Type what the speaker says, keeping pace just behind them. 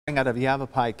Out of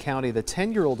Yavapai County, the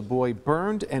 10-year-old boy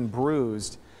burned and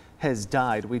bruised has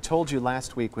died. We told you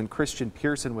last week when Christian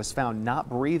Pearson was found not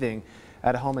breathing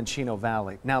at a home in Chino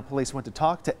Valley. Now police went to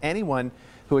talk to anyone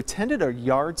who attended a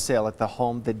yard sale at the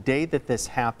home the day that this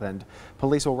happened.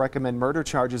 Police will recommend murder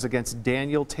charges against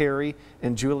Daniel Terry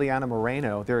and Juliana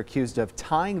Moreno. They're accused of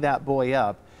tying that boy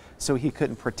up so he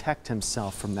couldn't protect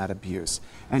himself from that abuse.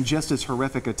 And just as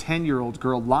horrific, a 10-year-old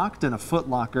girl locked in a Foot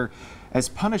Locker as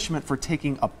punishment for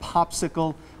taking a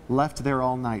popsicle, left there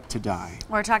all night to die.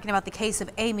 We're talking about the case of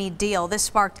Amy Deal. This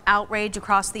sparked outrage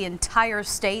across the entire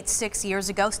state 6 years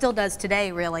ago, still does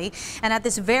today really. And at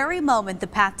this very moment, the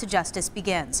path to justice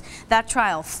begins. That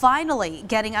trial finally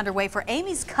getting underway for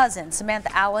Amy's cousin,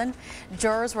 Samantha Allen.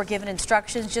 Jurors were given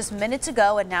instructions just minutes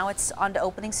ago, and now it's on to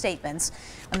opening statements.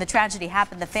 When the tragedy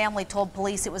happened, the family told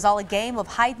police it was all a game of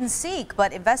hide and seek,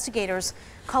 but investigators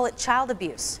call it child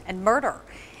abuse and murder.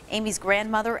 Amy's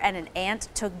grandmother and an aunt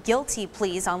took guilty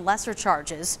pleas on lesser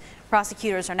charges.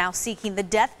 Prosecutors are now seeking the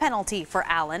death penalty for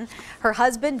Allen. Her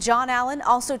husband, John Allen,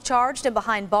 also charged and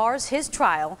behind bars. His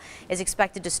trial is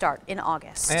expected to start in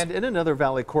August. And in another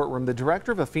Valley courtroom, the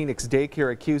director of a Phoenix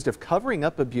daycare accused of covering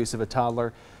up abuse of a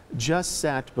toddler just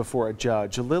sat before a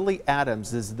judge. Lily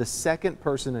Adams is the second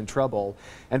person in trouble.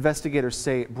 Investigators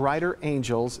say Brighter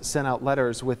Angels sent out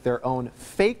letters with their own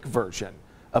fake version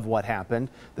of what happened.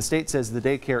 The state says the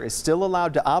daycare is still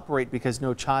allowed to operate because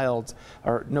no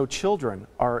children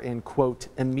are in, quote,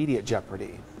 immediate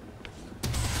jeopardy.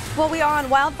 Well, we are on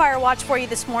wildfire watch for you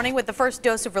this morning with the first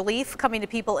dose of relief coming to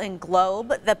people in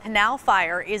Globe. The Pinal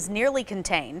fire is nearly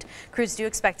contained. Crews do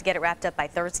expect to get it wrapped up by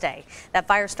Thursday. That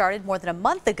fire started more than a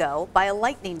month ago by a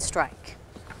lightning strike.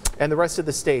 And the rest of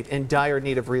the state in dire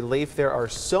need of relief. There are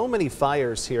so many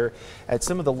fires here, and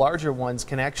some of the larger ones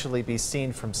can actually be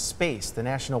seen from space. The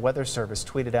National Weather Service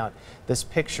tweeted out this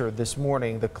picture this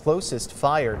morning. The closest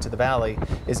fire to the valley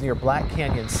is near Black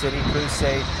Canyon City. Crews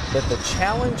say that the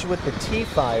challenge with the T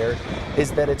fire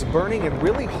is that it's burning in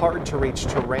really hard to reach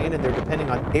terrain, and they're depending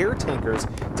on air tankers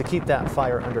to keep that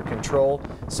fire under control.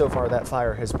 So far, that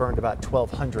fire has burned about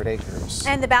 1,200 acres.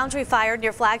 And the Boundary fire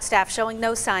near Flagstaff showing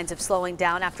no signs of slowing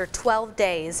down after 12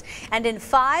 days. And in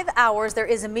 5 hours, there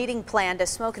is a meeting planned as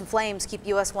smoke and flames keep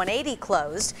US 180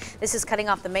 closed. This is cutting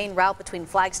off the main route between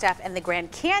Flagstaff and the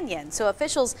Grand Canyon. So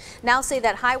officials now say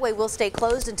that highway will stay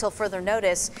closed until further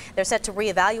notice. They're set to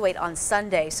reevaluate on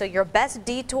Sunday. So your best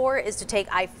detour is to take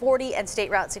I-40 and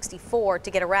State Route 64 to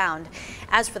get around.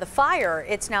 As for the fire,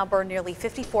 it's now burned nearly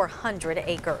 5,400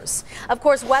 acres. Of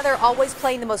course, weather always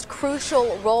playing the most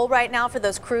crucial role right now for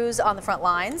those crews on the front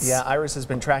lines. Yeah, Iris has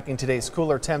been tracking today's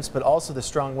cooler temps, but also the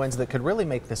strong winds that could really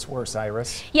make this worse,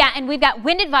 Iris. Yeah, and we've got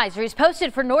wind advisories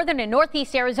posted for northern and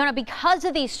northeast Arizona because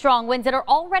of these strong winds that are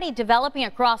already developing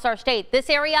across our state. This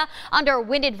area under a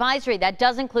wind advisory that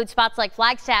does include spots like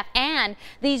Flagstaff, and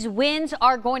these winds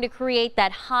are going to create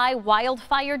that high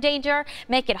wildfire danger,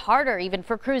 make it harder even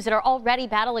for crews that are already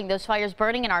battling those fires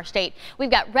burning in our state. We've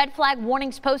got red flag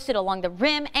warnings posted along the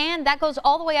rim, and that goes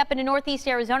all the way up into northeast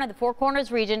Arizona, the Four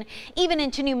Corners region, even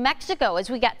into New Mexico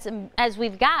as we've got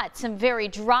some very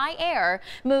dry air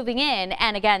moving in.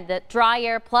 And again, the dry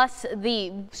air plus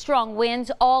the strong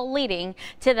winds all leading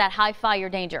to that high fire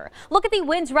danger. Look at the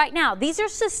winds right now. These are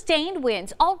sustained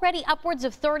winds, already upwards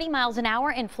of 30 miles an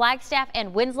hour in Flagstaff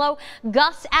and Winslow,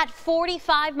 gusts at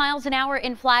 45 miles an hour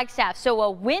in Flagstaff. So a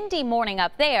windy morning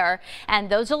up there, and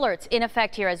those alerts in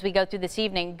effect here as we go through this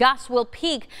evening. Gusts will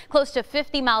peak close to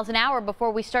 50 miles an hour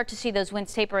before we start to see those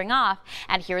winds tapering off.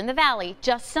 And here in the valley,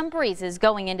 just some breezes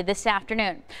going into this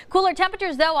afternoon. Cooler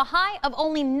temperatures, though, a high of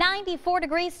only 94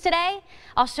 degrees today.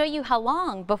 I'll show you how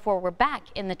long before we're back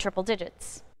in the triple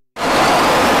digits.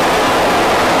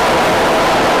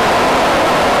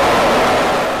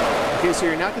 Okay, so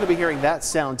you're not going to be hearing that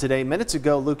sound today. Minutes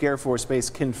ago, Luke Air Force Base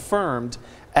confirmed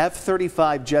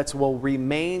F-35 jets will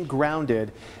remain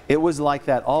grounded. It was like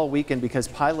that all weekend because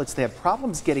pilots, they had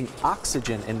problems getting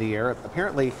oxygen in the air.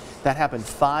 Apparently, that happened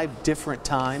 5 different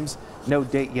times. No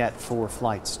date yet for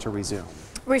flights to resume.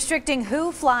 Restricting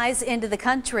who flies into the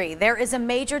country. There is a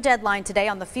major deadline today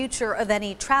on the future of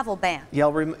any travel ban.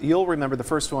 You'll remember the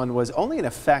first one was only in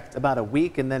effect about a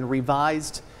week, and then the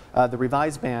revised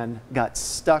ban got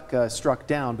struck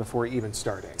down before even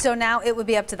starting. So now it would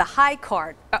be up to the High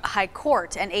Court,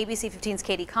 and ABC 15's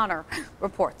Katie Connor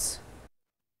reports.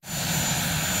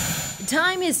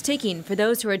 Time is ticking for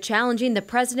those who are challenging the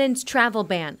president's travel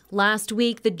ban. Last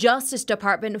week, the Justice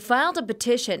Department filed a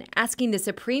petition asking the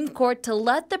Supreme Court to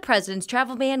let the president's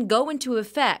travel ban go into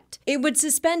effect. It would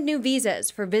suspend new visas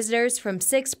for visitors from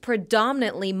 6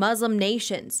 predominantly Muslim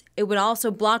nations. It would also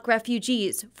block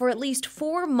refugees for at least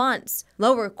 4 months.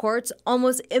 Lower courts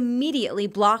almost immediately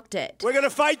blocked it. We're going to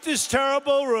fight this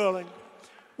terrible ruling.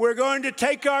 We're going to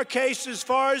take our case as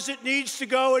far as it needs to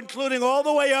go, including all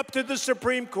the way up to the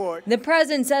Supreme Court. The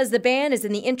president says the ban is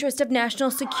in the interest of national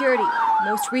security,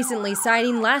 most recently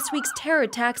citing last week's terror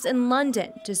attacks in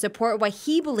London to support why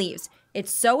he believes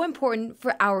it's so important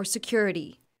for our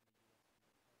security.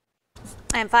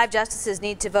 And 5 justices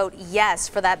need to vote yes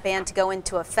for that ban to go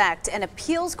into effect. An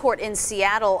appeals court in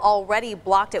Seattle already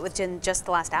blocked it within just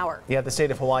the last hour. Yeah, the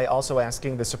state of Hawaii also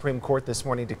asking the Supreme Court this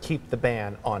morning to keep the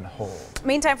ban on hold.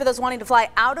 Meantime, for those wanting to fly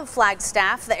out of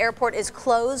Flagstaff, the airport is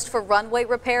closed for runway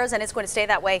repairs, and it's going to stay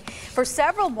that way for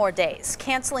several more days,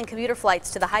 canceling commuter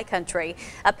flights to the high country.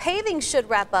 Paving should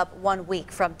wrap up 1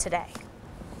 week from today.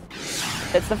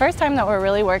 It's the first time that we're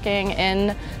really working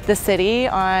in the city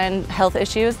on health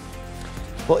issues.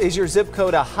 Well, is your zip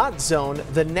code a hot zone?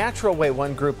 The Natural Way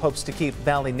One group hopes to keep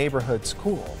Valley neighborhoods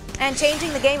cool. And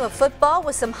changing the game of football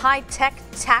with some high-tech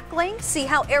tackling. See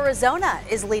how Arizona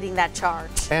is leading that charge.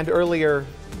 And earlier,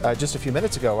 just a few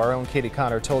minutes ago, our own Katie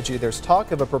Connor told you there's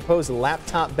talk of a proposed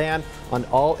laptop ban on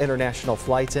all international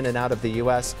flights in and out of the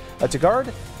U.S. To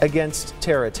guard against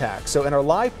terror attacks. So in our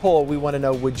live poll, we want to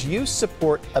know, would you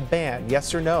support a ban?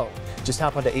 Yes or no? Just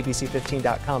hop onto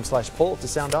abc15.com/poll to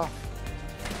sound off.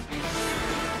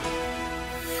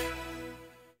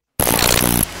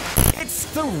 It's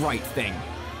the right thing.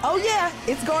 Oh yeah,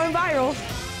 it's going viral.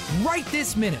 Right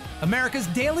this minute, America's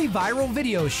daily viral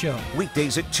video show.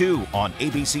 Weekdays at 2 on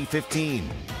ABC 15.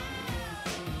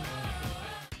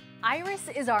 Iris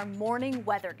is our morning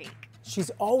weather geek.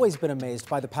 She's always been amazed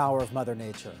by the power of Mother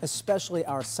Nature, especially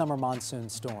our summer monsoon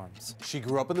storms. She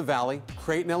grew up in the Valley,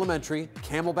 Creighton Elementary,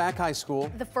 Camelback High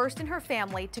School. The first in her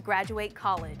family to graduate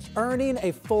college. Earning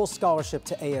a full scholarship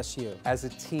to ASU. As a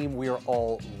team, we are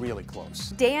all really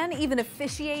close. Dan even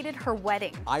officiated her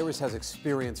wedding. Iris has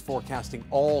experience forecasting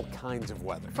all kinds of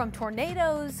weather. From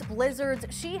tornadoes, blizzards,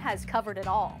 she has covered it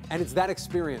all. And it's that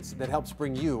experience that helps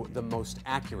bring you the most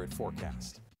accurate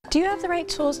forecast. Do you have the right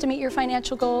tools to meet your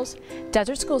financial goals?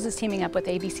 Desert Schools is teaming up with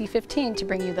ABC 15 to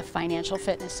bring you the Financial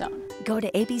Fitness Zone. Go to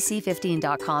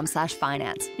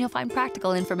abc15.com/finance. You'll find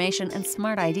practical information and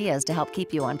smart ideas to help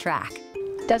keep you on track.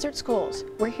 Desert Schools,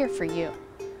 we're here for you.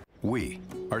 We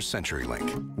are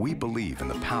CenturyLink. We believe in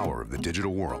the power of the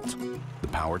digital world. The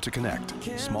power to connect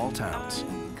small towns,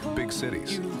 big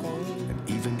cities, and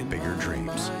even bigger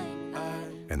dreams.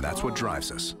 And that's what drives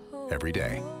us every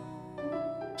day.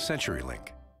 CenturyLink.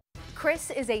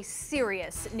 Chris is a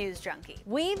serious news junkie.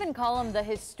 We even call him the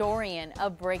historian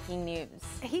of breaking news.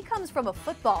 He comes from a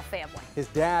football family. His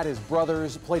dad, his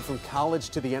brothers played from college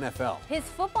to the NFL. His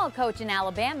football coach in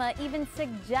Alabama even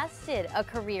suggested a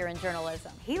career in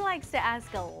journalism. He likes to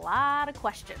ask a lot of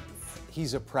questions.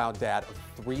 He's a proud dad of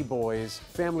 3 boys.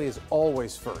 Family is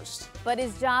always first. But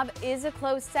his job is a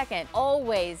close second,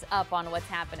 always up on what's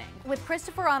happening. With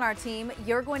Christopher on our team,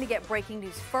 you're going to get breaking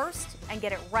news first and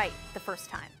get it right the first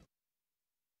time.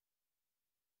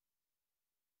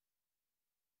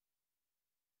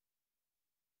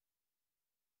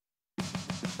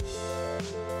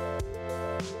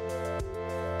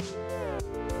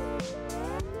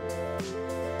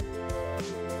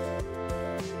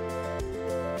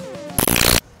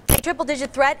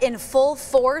 Triple-digit threat in full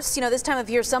force. You know, this time of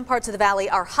year, some parts of the valley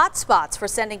are hot spots for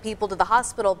sending people to the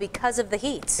hospital because of the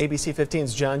heat. ABC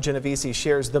 15's John Genovese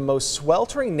shares the most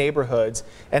sweltering neighborhoods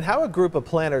and how a group of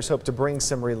planners hope to bring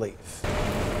some relief.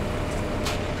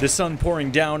 The sun pouring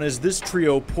down as this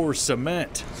trio pours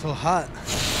cement. So hot.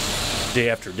 Day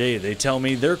after day, they tell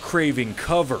me they're craving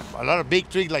cover. A lot of big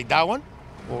trees like that one,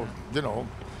 or, you know,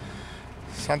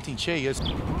 something shady.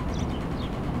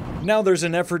 Now there's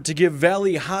an effort to give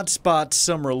valley hotspots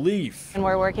some relief. And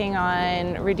we're working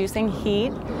on reducing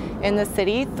heat in the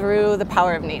city through the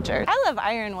power of nature. I love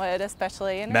Ironwood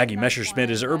especially. Maggie Messerschmidt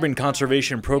is Urban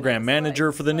Conservation Program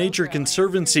Manager for the Nature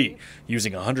Conservancy.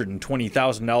 Using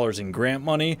 $120,000 in grant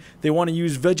money, they want to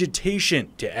use vegetation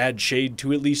to add shade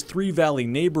to at least 3 valley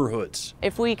neighborhoods.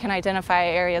 If we can identify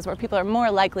areas where people are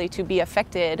more likely to be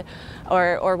affected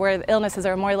or where illnesses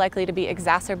are more likely to be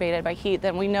exacerbated by heat,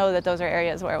 then we know that those are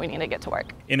areas where we me to get to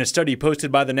work. In a study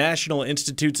posted by the National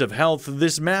Institutes of Health,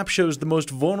 this map shows the most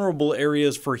vulnerable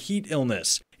areas for heat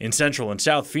illness. In Central and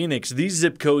South Phoenix, these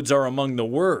zip codes are among the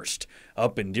worst.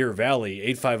 Up in Deer Valley,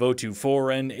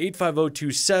 85024 and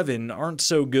 85027 aren't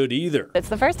so good either. It's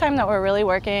the first time that we're really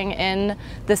working in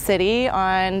the city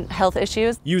on health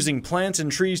issues. Using plants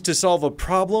and trees to solve a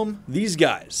problem, these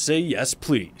guys say yes,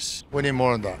 please. We need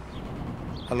more than that.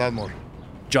 A lot more.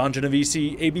 John Genovese,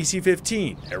 ABC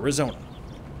 15, Arizona.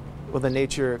 Well, the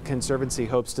Nature Conservancy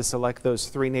hopes to select those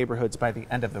 3 neighborhoods by the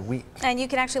end of the week. And you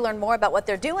can actually learn more about what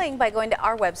they're doing by going to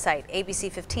our website,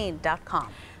 abc15.com.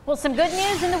 Well, some good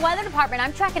news in the weather department.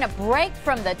 I'm tracking a break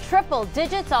from the triple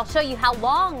digits. I'll show you how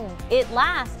long it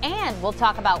lasts, and we'll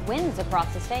talk about winds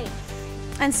across the state.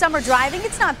 And summer driving,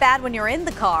 it's not bad when you're in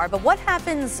the car, but what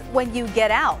happens when you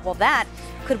get out? Well, that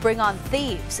could bring on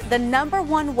thieves. The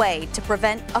 #1 way to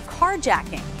prevent a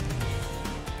carjacking.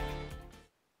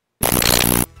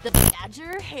 The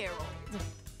Badger Herald.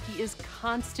 He is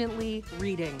constantly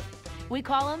reading. We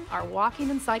call him our walking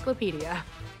encyclopedia.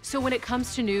 So when it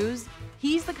comes to news,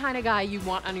 he's the kind of guy you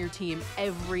want on your team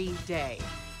every day.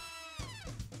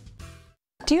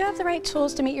 Do you have the right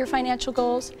tools to meet your financial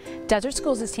goals? Desert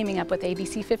Schools is teaming up with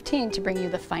ABC 15 to bring you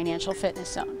the Financial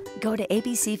Fitness Zone. Go to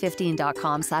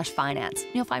abc15.com/finance.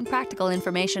 You'll find practical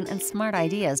information and smart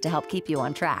ideas to help keep you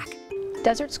on track.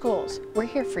 Desert Schools, we're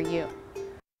here for you.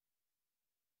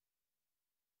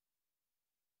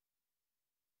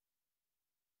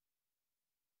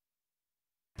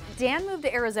 Dan moved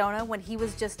to Arizona when he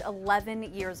was just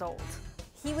 11 years old.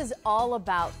 He was all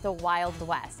about the Wild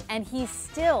West, and he's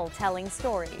still telling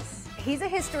stories. He's a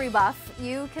history buff.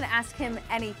 You can ask him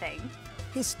anything.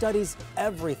 He studies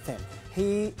everything.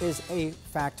 He is a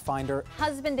fact finder.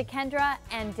 Husband to Kendra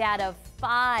and dad of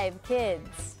 5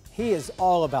 kids. He is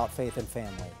all about faith and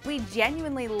family. We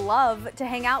genuinely love to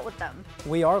hang out with them.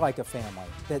 We are like a family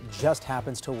that just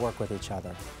happens to work with each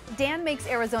other. Dan makes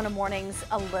Arizona mornings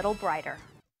a little brighter.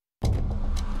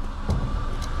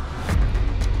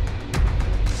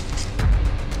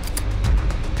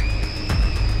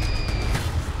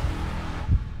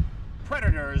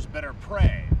 Predators better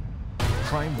pray.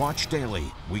 Crime Watch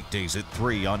Daily, weekdays at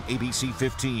 3 on ABC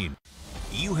 15.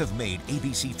 You have made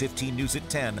ABC 15 News at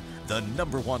 10 the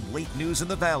 #1 late news in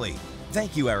the Valley.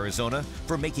 Thank you, Arizona,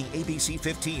 for making ABC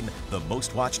 15 the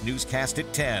most watched newscast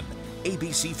at 10.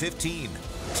 ABC 15,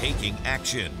 taking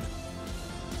action.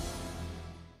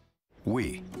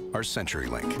 We are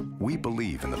CenturyLink. We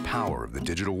believe in the power of the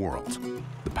digital world.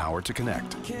 The power to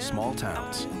connect small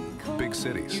towns, big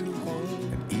cities,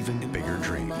 and even bigger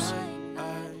dreams.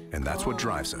 And that's what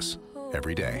drives us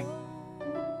every day.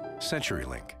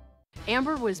 CenturyLink.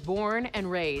 Amber was born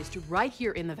and raised right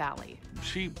here in the Valley.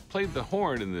 She played the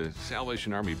horn in the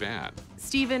Salvation Army band.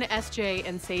 Stephen, SJ,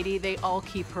 and Sadie, they all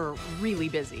keep her really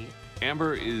busy.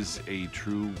 Amber is a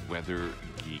true weather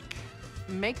geek.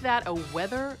 Make that a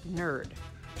weather nerd.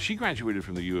 She graduated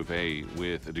from the U of A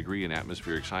with a degree in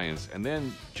atmospheric science and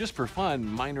then, just for fun,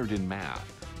 minored in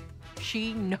math.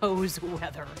 She knows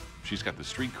weather. She's got the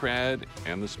street cred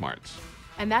and the smarts.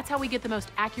 And that's how we get the most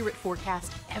accurate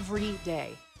forecast every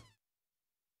day.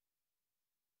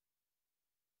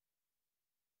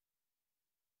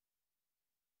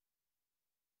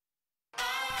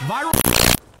 Viral.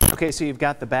 Okay, so you've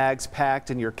got the bags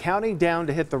packed and you're counting down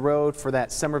to hit the road for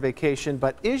that summer vacation,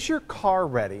 but is your car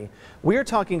ready? We are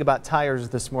talking about tires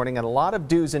this morning and a lot of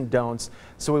do's and don'ts,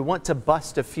 so we want to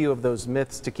bust a few of those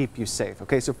myths to keep you safe.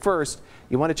 Okay, so first,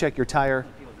 you want to check your tire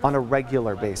on a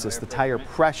regular basis, the tire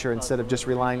pressure, instead of just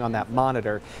relying on that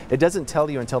monitor. It doesn't tell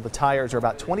you until the tires are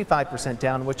about 25%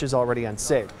 down, which is already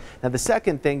unsafe. Now, the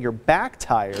second thing, your back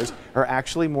tires are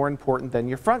actually more important than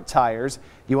your front tires.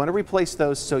 You want to replace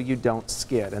those so you don't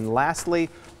skid. And lastly,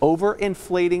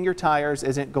 overinflating your tires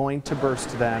isn't going to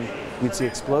burst them. You'd see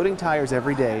exploding tires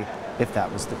every day if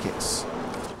that was the case.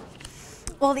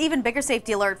 Well, an even bigger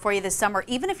safety alert for you this summer,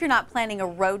 even if you're not planning a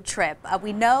road trip.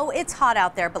 We know it's hot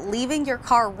out there, but leaving your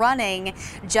car running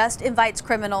just invites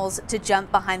criminals to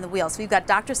jump behind the wheel. So we've got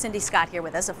Dr. Cindy Scott here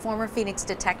with us, a former Phoenix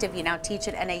detective. You now teach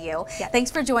at NAU. Yes.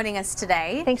 Thanks for joining us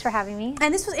today. Thanks for having me.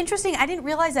 And this was interesting. I didn't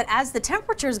realize that as the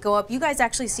temperatures go up, you guys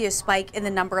actually see a spike in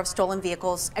the number of stolen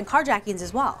vehicles and carjackings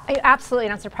as well. Absolutely,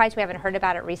 and I'm surprised we haven't heard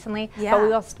about it recently,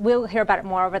 but we'll hear about it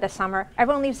more over the summer.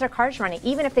 Everyone leaves their cars running,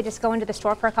 even if they just go into the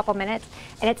store for a couple minutes.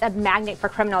 and it's a magnet for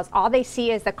criminals. All they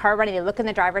see is the car running, they look in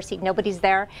the driver's seat, nobody's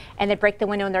there, and they break the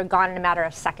window and they're gone in a matter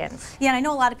of seconds. Yeah, and I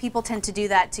know a lot of people tend to do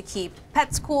that to keep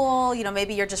pets cool. You know,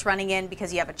 maybe you're just running in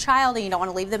because you have a child and you don't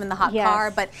want to leave them in the hot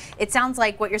car, but it sounds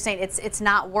like what you're saying, it's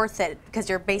not worth it because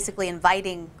you're basically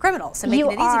inviting criminals and making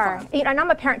it easy for them. You know, and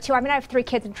I'm a parent too. I mean, I have 3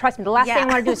 kids, and trust me, the last thing I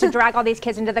want to do is to drag all these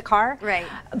kids into the car. Right.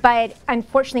 But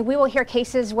unfortunately, we will hear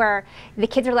cases where the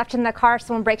kids are left in the car,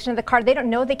 someone breaks into the car, they don't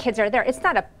know the kids are there. It's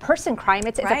not a person crime,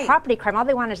 it's a property crime. All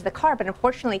they want is the car, but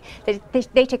unfortunately,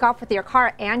 they take off with your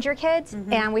car and your kids,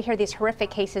 and we hear these horrific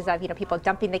cases of, you know, people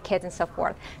dumping the kids and so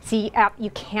forth. So you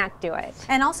can't do it.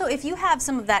 And also, if you have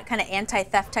some of that kind of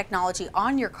anti-theft technology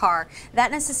on your car,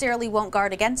 that necessarily won't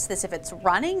guard against this if it's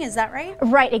running, is that right?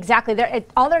 Right, exactly.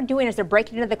 All they're doing is they're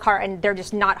breaking into the car and they're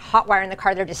just not hot wiring the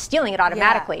car, they're just stealing it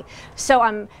automatically.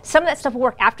 So some of that stuff will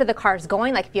work after the car is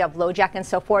going, like if you have low jack and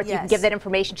so forth, you can give that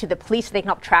information to the police so they can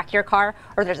help track your car,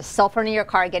 or there's a cell phone in your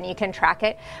car, again, you can track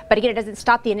it. But again, it doesn't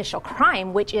stop the initial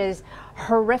crime, which is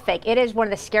horrific. It is one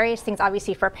of the scariest things,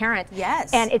 obviously, for parents.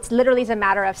 Yes. And it's literally a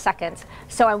matter of seconds.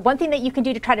 So one thing that you can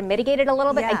do to try to mitigate it a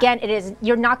little bit, again,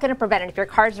 you're not going to prevent it. If your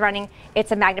car's running,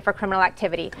 it's a magnet for criminal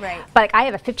activity. Right. But like, I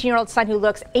have a 15-year-old son who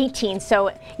looks 18,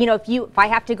 so you know, if I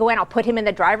have to go in, I'll put him in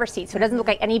the driver's seat, so it doesn't look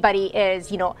like anybody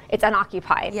is, you know, it's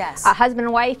unoccupied. Yes. A husband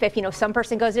and wife, if you know some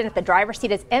person goes in, if the driver's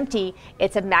seat is empty,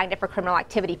 it's a magnet for criminal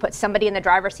activity. Put somebody in the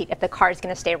driver's seat if the car is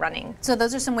going to stay running. So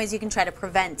those are some ways you can try to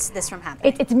prevent this from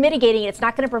happening. It's mitigating it. It's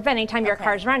not going to prevent. Anytime your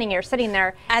car is running, you're sitting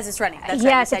there as it's running. That's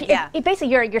yes, right. You said, basically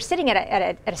you're sitting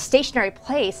at a stationary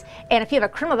place, and if you have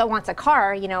a criminal that wants a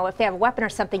car, you know, if they have a weapon or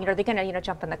something, you know, they're going to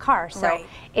jump in the car. So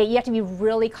you have to be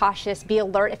really cautious, be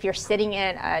alert if you're sitting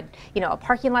in a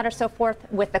parking lot or so forth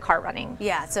with the car running.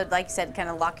 Yeah. So like you said, kind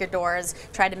of lock your doors,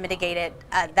 try to mitigate it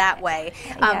that way.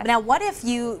 Now, what if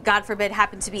you, God forbid,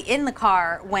 happen to be in the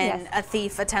car when a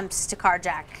thief attempts to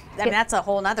carjack? I mean, that's a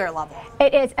whole nother level.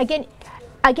 It is.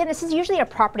 Again, this is usually a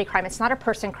property crime. It's not a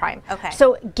person crime. Okay.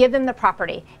 So give them the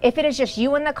property. If it is just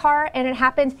you in the car and it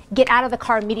happens, get out of the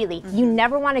car immediately. You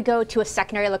never want to go to a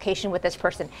secondary location with this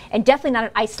person, and definitely not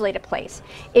an isolated place.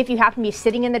 If you happen to be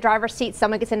sitting in the driver's seat,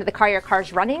 someone gets into the car, your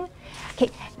car's running,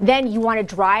 okay, then you want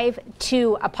to drive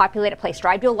to a populated place,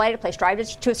 drive to a lighted place, drive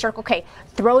to a circle K,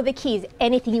 throw the keys,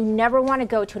 anything. You never want to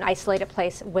go to an isolated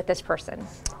place with this person,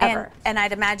 ever. And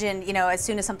I'd imagine, you know, as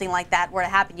soon as something like that were to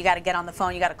happen, you got to get on the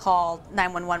phone, you got to call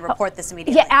 911, report this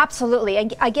immediately. Yeah, absolutely.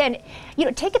 And again, you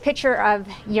know, take a picture of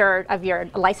your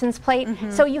license plate,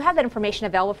 so you have that information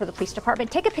available for the police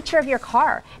department. Take a picture of your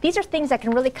car. These are things that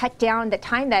can really cut down the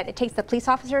time that it takes the police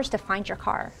officers to find your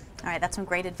car. All right, that's some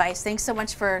great advice. Thanks so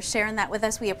much for sharing that with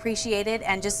us. We appreciate it,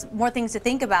 and just more things to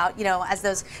think about, you know, as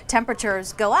those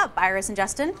temperatures go up. Iris and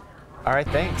Justin. All right,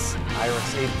 thanks,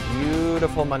 Iris. A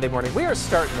beautiful Monday morning. We are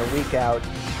starting the week out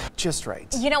just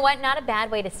right. You know what? Not a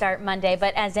bad way to start Monday,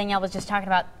 but as Danielle was just talking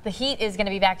about, the heat is going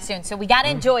to be back soon. So we got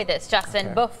to enjoy this,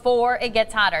 Justin, before it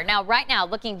gets hotter. Now, right now,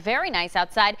 looking very nice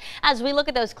outside as we look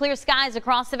at those clear skies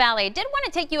across the valley. I did want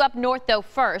to take you up north, though,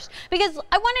 first, because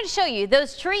I wanted to show you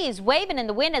those trees waving in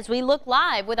the wind as we look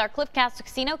live with our Cliffcast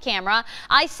Casino camera.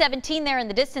 I-17 there in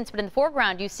the distance, but in the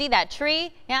foreground, you see that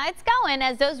tree? Yeah, it's going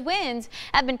as those winds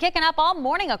have been kicking up all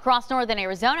morning across northern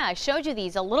Arizona. I showed you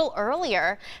these a little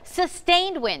earlier.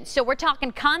 Sustained winds. So we're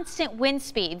talking constant wind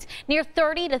speeds near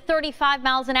 30 to 35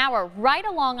 miles an hour right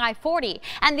along I-40.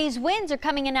 And these winds are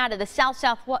coming in out of the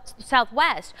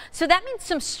southwest. So that means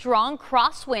some strong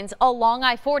crosswinds along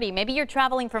I-40. Maybe you're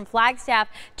traveling from Flagstaff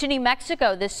to New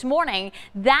Mexico this morning.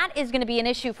 That is going to be an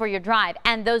issue for your drive.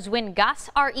 And those wind gusts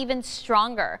are even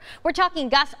stronger. We're talking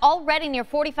gusts already near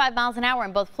 45 miles an hour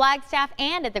in both Flagstaff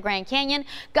and at the Grand Canyon.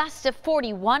 Gusts of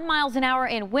 41 miles an hour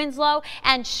in Winslow,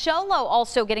 and Show Low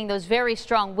also getting those very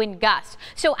strong wind gusts.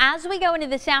 So as we go into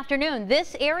this afternoon,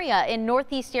 this area in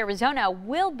northeast Arizona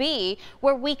will be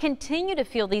where we continue to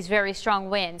feel these very strong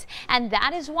winds. And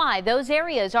that is why those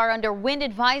areas are under wind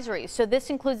advisories. So this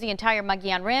includes the entire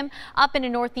Mogollon Rim up into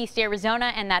northeast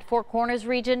Arizona and that Four Corners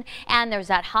region. And there's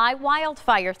that high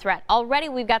wildfire threat. Already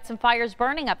we've got some fires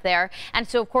burning up there. And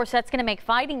so, of course, that's going to make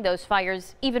fighting those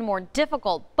fires even more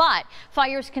difficult. But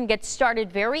fires can get started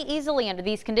very easily under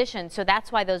these conditions. So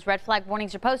that's why those red flag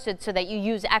warnings are posted, so that you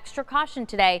use extra caution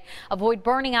today. Avoid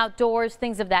burning outdoors,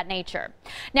 things of that nature.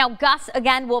 Now, gusts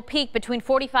again will peak between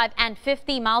 45 and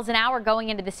 50 miles an hour going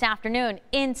into this afternoon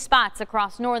in spots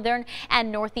across northern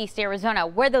and northeast Arizona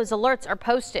where those alerts are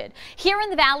posted. Here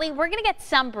in the valley, we're going to get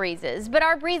some breezes, but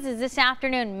our breezes this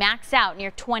afternoon max out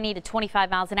near 20 to 25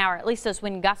 miles an hour. At least those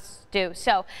wind gusts do.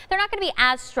 So they're not going to be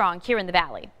as strong here in the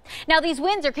valley. Now, these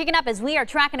winds are kicking up as we are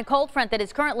tracking a cold front that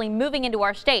is currently moving into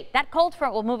our state. That cold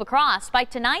front will move across. By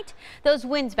tonight, those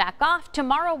winds back off.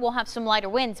 Tomorrow, we'll have some lighter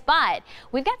winds, but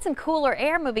we've got some cooler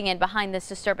air moving in behind this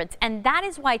disturbance, and that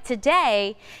is why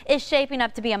today is shaping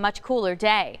up to be a much cooler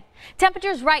day.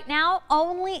 Temperatures right now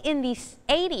only in the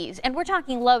 80s, and we're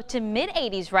talking low to mid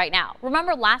 80s right now.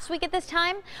 Remember last week at this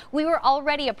time, we were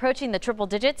already approaching the triple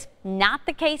digits. Not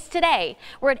the case today.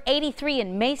 We're at 83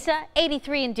 in Mesa,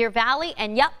 83 in Deer Valley,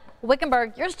 and yep,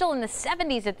 Wickenburg, you're still in the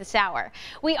 70s at this hour.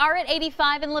 We are at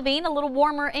 85 in Levine, a little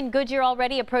warmer in Goodyear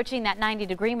already, approaching that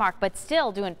 90-degree mark, but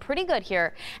still doing pretty good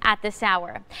here at this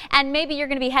hour. And maybe you're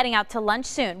going to be heading out to lunch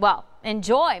soon. Well,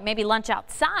 enjoy maybe lunch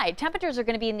outside. Temperatures are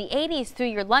going to be in the 80s through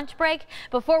your lunch break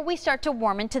before we start to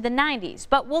warm into the 90s,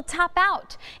 but we'll top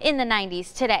out in the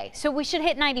 90s today. So we should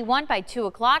hit 91 by 2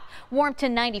 o'clock, warm to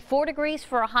 94 degrees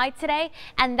for a high today,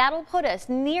 and that'll put us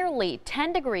nearly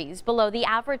 10 degrees below the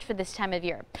average for this time of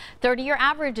year. 30-year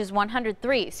average is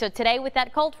 103. So today, with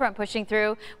that cold front pushing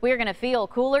through, we're going to feel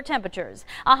cooler temperatures.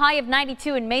 A high of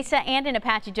 92 in Mesa and in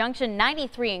Apache Junction,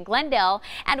 93 in Glendale,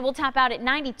 and we'll top out at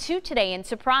 92 today in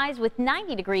Surprise with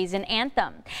 90 degrees in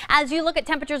Anthem. As you look at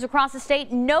temperatures across the state,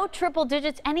 no triple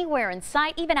digits anywhere in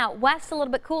sight. Even out west, a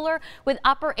little bit cooler with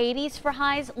upper 80s for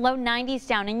highs, low 90s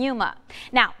down in Yuma.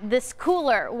 Now, this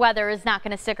cooler weather is not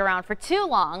going to stick around for too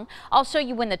long. I'll show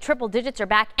you when the triple digits are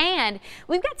back, and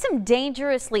we've got some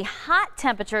dangerously hot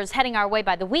temperatures heading our way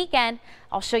by the weekend.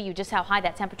 I'll show you just how high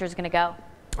that temperature is going to go.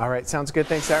 All right, sounds good.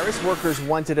 Thanks, Iris. Workers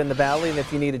wanted in the Valley, and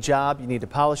if you need a job, you need to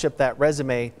polish up that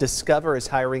resume. Discover is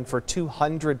hiring for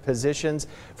 200 positions,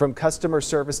 from customer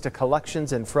service to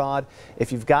collections and fraud.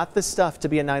 If you've got the stuff to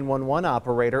be a 911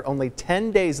 operator, only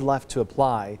 10 days left to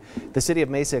apply. The City of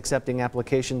Mesa accepting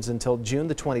applications until June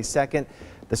the 22nd.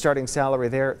 The starting salary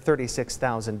there,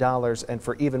 $36,000. And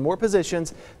for even more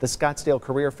positions, the Scottsdale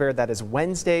Career Fair, that is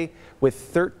Wednesday, with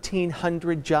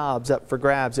 1,300 jobs up for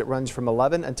grabs. It runs from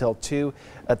 11 until 2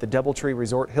 at the Doubletree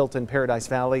Resort Hilton Paradise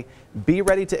Valley. Be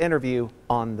ready to interview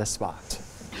on the spot.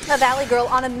 A Valley girl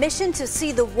on a mission to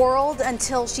see the world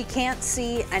until she can't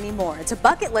see anymore. It's a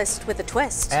bucket list with a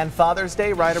twist. And Father's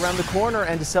Day right around the corner,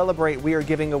 and to celebrate, we are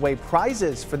giving away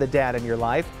prizes for the dad in your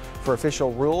life. For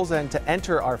official rules and to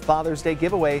enter our Father's Day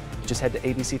giveaway, just head to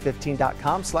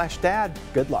abc15.com/dad.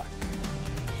 Good luck.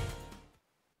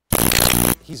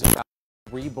 He's about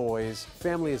 3 boys.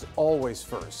 Family is always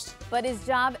first. But his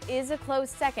job is a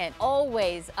close second,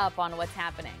 always up on what's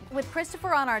happening. With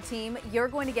Christopher on our team, you're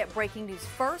going to get breaking news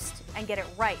first and get it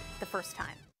right the first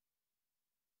time.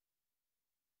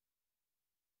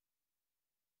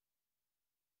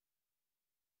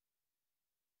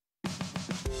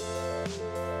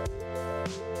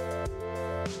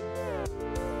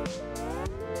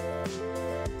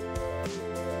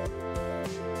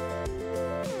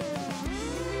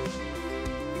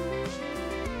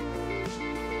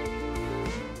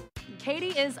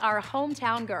 Katie is our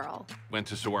hometown girl. Went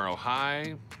to Saguaro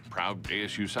High, proud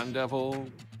ASU Sun Devil.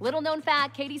 Little known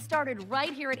fact, Katie started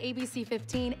right here at ABC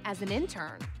 15 as an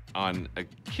intern. On a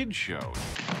kid show.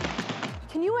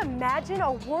 Can you imagine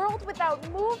a world without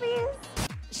movies?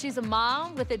 She's a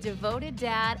mom with a devoted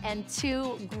dad and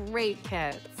 2 great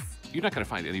kids. You're not going to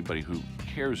find anybody who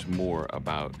cares more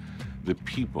about the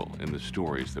people and the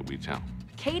stories that we tell.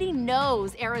 Katie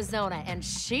knows Arizona, and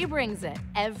she brings it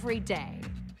every day.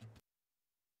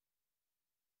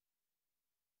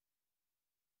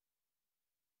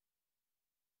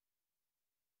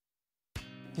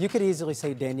 You could easily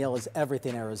say Danielle is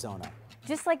everything Arizona.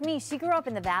 Just like me, she grew up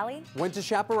in the Valley. Went to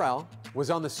Chaparral, was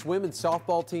on the swim and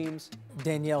softball teams.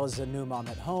 Danielle is a new mom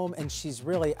at home, and she's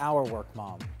really our work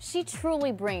mom. She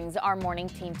truly brings our morning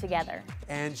team together.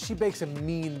 And she bakes a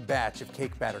mean batch of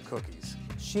cake batter cookies.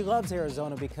 She loves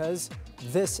Arizona because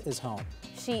this is home.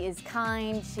 She is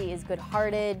kind, she is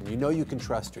good-hearted. You know you can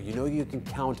trust her, you know you can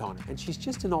count on her, and she's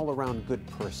just an all-around good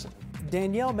person.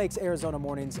 Danielle makes Arizona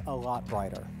mornings a lot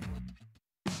brighter.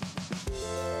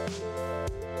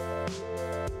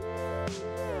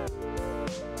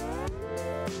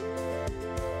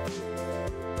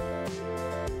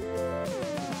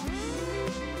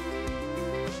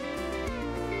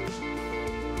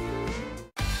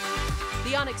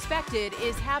 The unexpected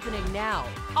is happening now.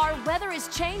 Our weather is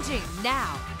changing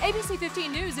now. ABC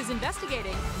 15 News is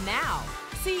investigating now.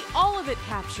 See all of it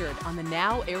captured on the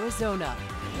Now Arizona.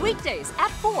 Weekdays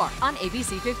at 4 on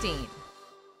ABC 15.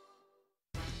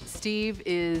 Steve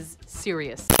is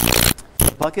serious.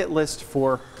 Bucket list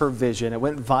for her vision. It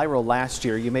went viral last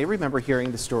year. You may remember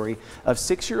hearing the story of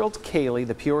 6-year-old Kaylee,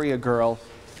 the Peoria girl.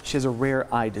 She has a rare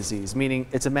eye disease, meaning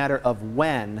it's a matter of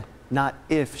when not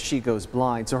if she goes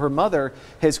blind. So her mother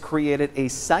has created a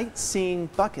sightseeing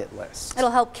bucket list.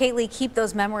 It'll help Kaylee keep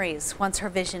those memories once her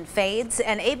vision fades.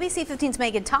 And ABC 15's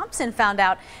Megan Thompson found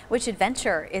out which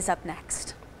adventure is up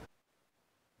next.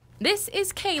 This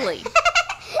is Kaylee,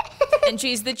 and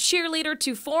she's the cheerleader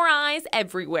to Four Eyes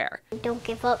Everywhere. Don't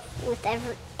give up with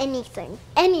anything.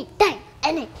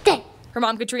 Her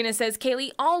mom, Katrina, says Kaylee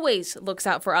always looks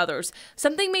out for others,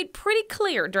 something made pretty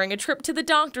clear during a trip to the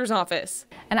doctor's office.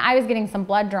 And I was getting some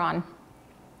blood drawn,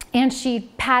 and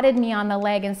she patted me on the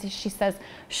leg and she says,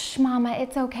 "Shh, Mama,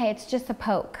 it's okay, it's just a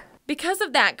poke." Because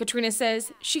of that, Katrina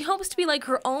says she hopes to be like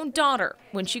her own daughter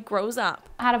when she grows up.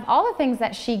 Out of all the things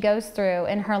that she goes through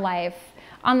in her life,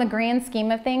 on the grand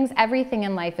scheme of things, everything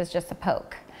in life is just a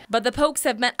poke. But the pokes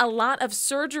have meant a lot of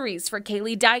surgeries for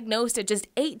Kaylee, diagnosed at just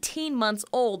 18 months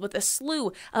old with a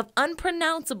slew of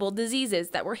unpronounceable diseases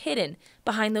that were hidden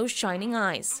behind those shining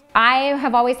eyes. I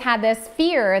have always had this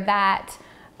fear that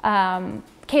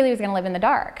Kaylee was going to live in the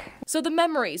dark. So the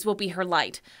memories will be her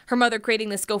light. Her mother creating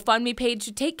this GoFundMe page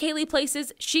to take Kaylee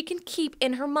places she can keep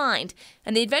in her mind.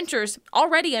 And the adventure's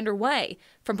already underway,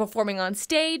 from performing on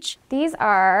stage. These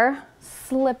are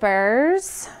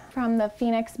slippers from the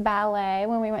Phoenix Ballet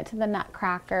when we went to the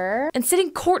Nutcracker. And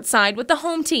sitting courtside with the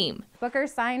home team. Booker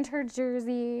signed her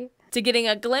jersey. To getting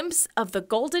a glimpse of the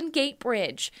Golden Gate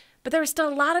Bridge. But there are still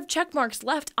a lot of check marks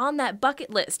left on that bucket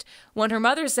list, one her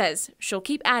mother says she'll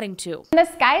keep adding to. The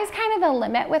sky is kind of the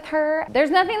limit with her.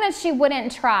 There's nothing that she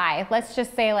wouldn't try, let's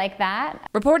just say like that.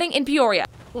 Reporting in Peoria.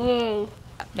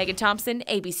 Megan Thompson,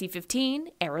 ABC 15,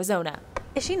 Arizona.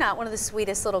 Is she not one of the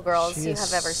sweetest little girls you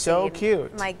have ever seen? So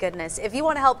cute. My goodness. If you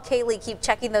want to help Kaylee keep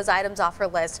checking those items off her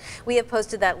list, we have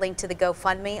posted that link to the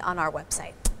GoFundMe on our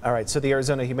website. All right, so the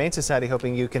Arizona Humane Society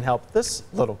hoping you can help this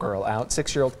little girl out.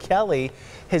 6-year-old Kelly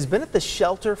has been at the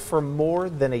shelter for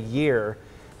more than a year,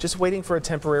 just waiting for a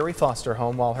temporary foster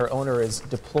home while her owner is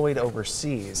deployed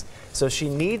overseas. So she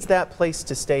needs that place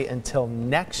to stay until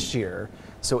next year.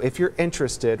 So if you're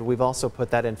interested, we've also put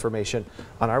that information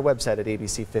on our website at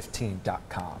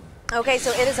abc15.com. Okay,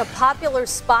 so it is a popular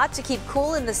spot to keep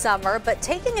cool in the summer, but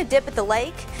taking a dip at the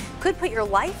lake could put your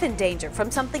life in danger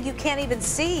from something you can't even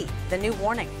see. The new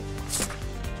warning.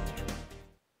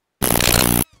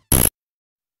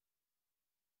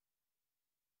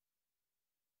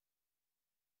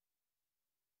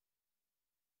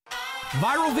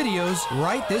 Viral videos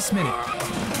right this minute.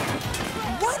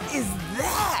 What is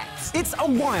that? It's a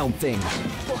wild thing.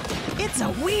 It's a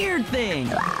weird thing.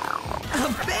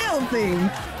 A failed thing.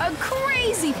 A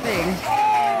crazy thing.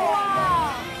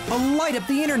 A light up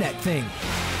the internet thing.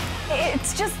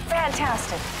 It's just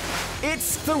fantastic.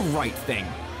 It's the right thing.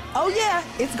 Oh yeah,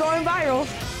 it's going viral.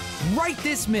 Right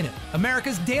this minute,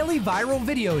 America's daily viral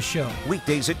video show.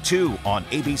 Weekdays at 2 on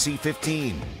ABC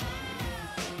 15.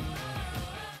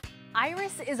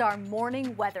 Iris is our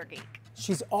morning weather geek.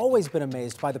 She's always been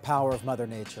amazed by the power of Mother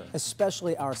Nature,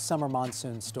 especially our summer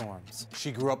monsoon storms.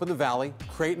 She grew up in the Valley,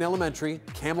 Creighton Elementary,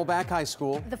 Camelback High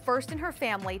School. The first in her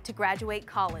family to graduate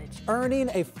college.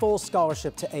 Earning a full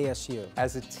scholarship to ASU.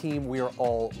 As a team, we are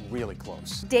all really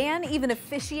close. Dan even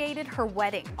officiated her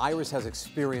wedding. Iris has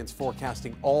experience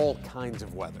forecasting all kinds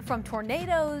of weather. From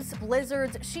tornadoes,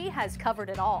 blizzards, she has covered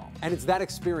it all. And it's that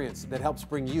experience that helps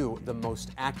bring you the most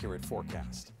accurate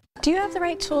forecast. Do you have the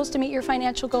right tools to meet your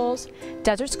financial goals?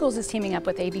 Desert Schools is teaming up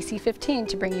with ABC 15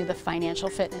 to bring you the Financial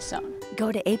Fitness Zone.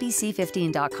 Go to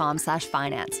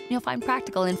abc15.com/finance. You'll find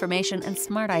practical information and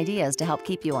smart ideas to help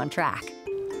keep you on track.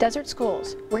 Desert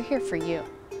Schools, we're here for you.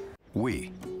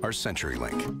 We are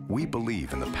CenturyLink. We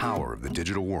believe in the power of the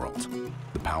digital world.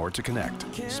 The power to connect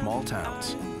small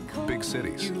towns, big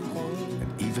cities,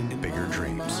 and even bigger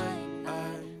dreams.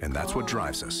 And that's what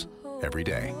drives us every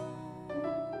day.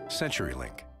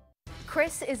 CenturyLink.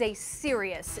 Chris is a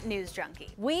serious news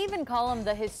junkie. We even call him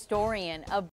the historian of